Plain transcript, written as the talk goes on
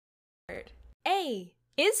A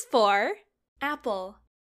is for apple.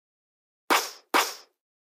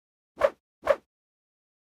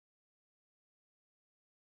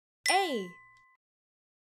 A.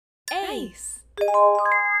 Nice.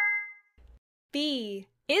 B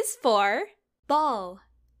is for ball.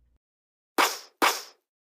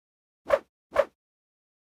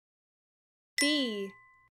 B.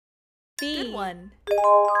 Good one.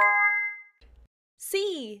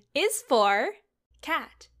 C is for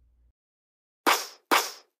cat.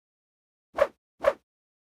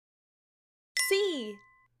 C.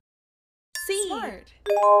 Smart.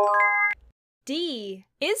 D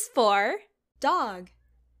is for dog.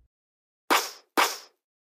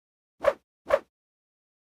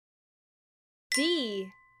 D.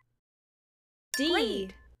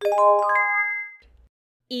 Great.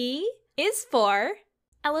 E is for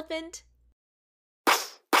elephant.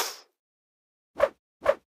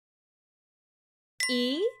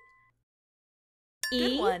 E.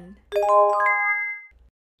 Good one.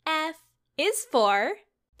 F is for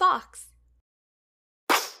fox.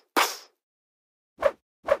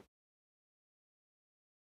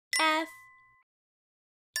 F.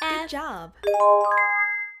 Good job.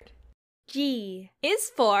 G is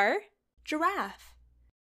for giraffe.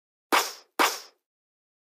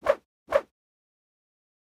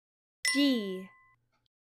 G.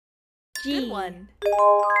 Good one.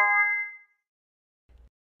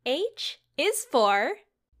 H is for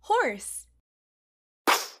horse.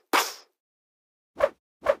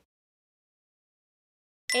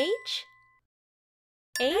 H.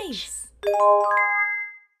 Nice.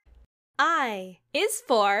 I is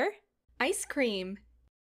for ice cream.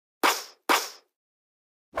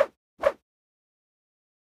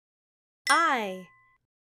 I.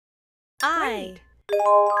 Great.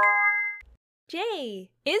 J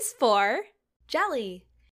is for jelly.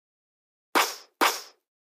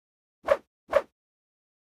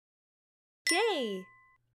 J.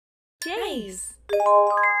 Nice.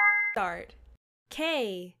 Start.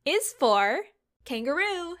 K is for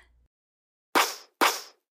kangaroo.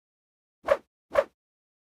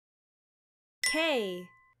 K.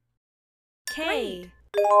 Great.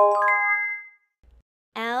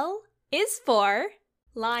 L is for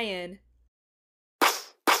lion.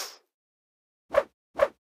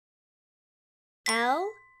 L.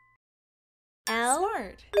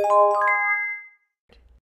 Smart.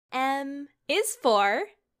 M is for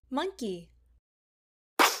monkey.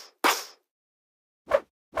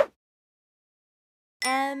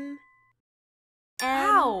 M.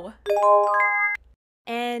 Wow.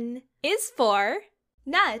 N is for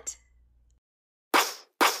nut.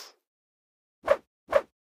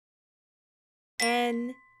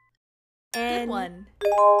 N. Good one.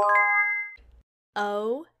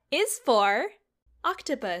 O is for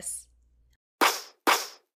octopus.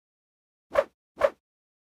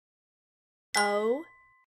 O.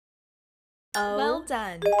 Well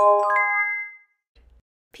done.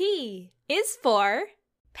 P is for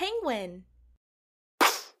penguin.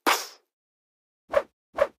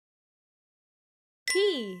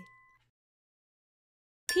 P.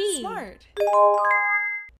 Smart.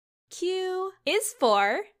 Q is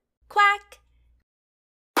for quack.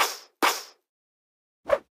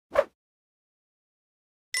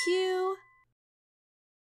 Q.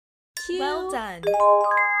 Well done.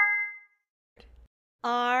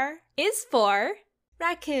 R is for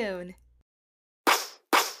raccoon.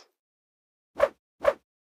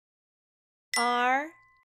 R.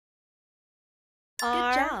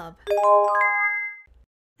 Good job.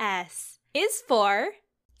 S is for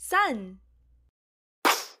sun.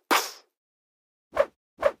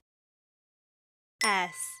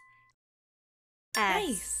 S.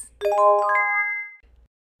 Nice.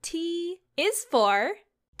 T is for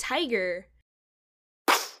tiger.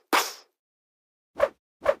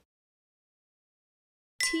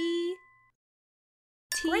 T.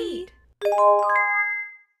 Great.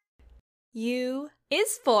 U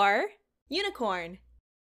is for unicorn.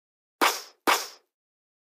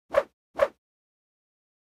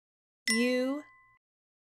 U.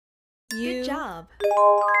 Good job.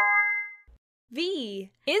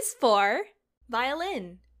 V is for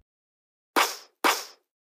violin.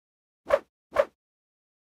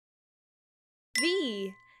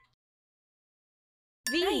 V.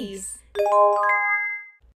 Nice.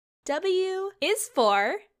 W is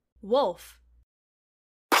for wolf.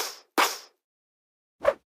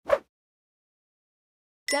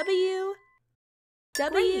 W.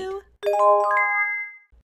 Great.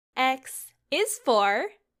 X is for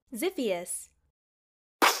Xiphias.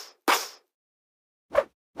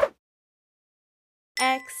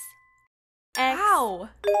 X. Wow.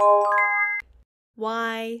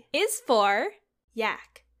 Y is for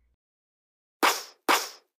yak.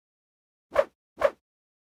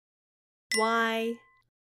 Y.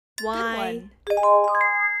 Good one.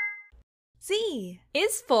 Z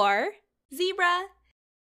Is for zebra.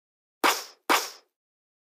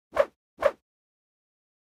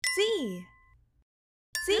 Z.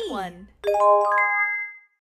 Good one.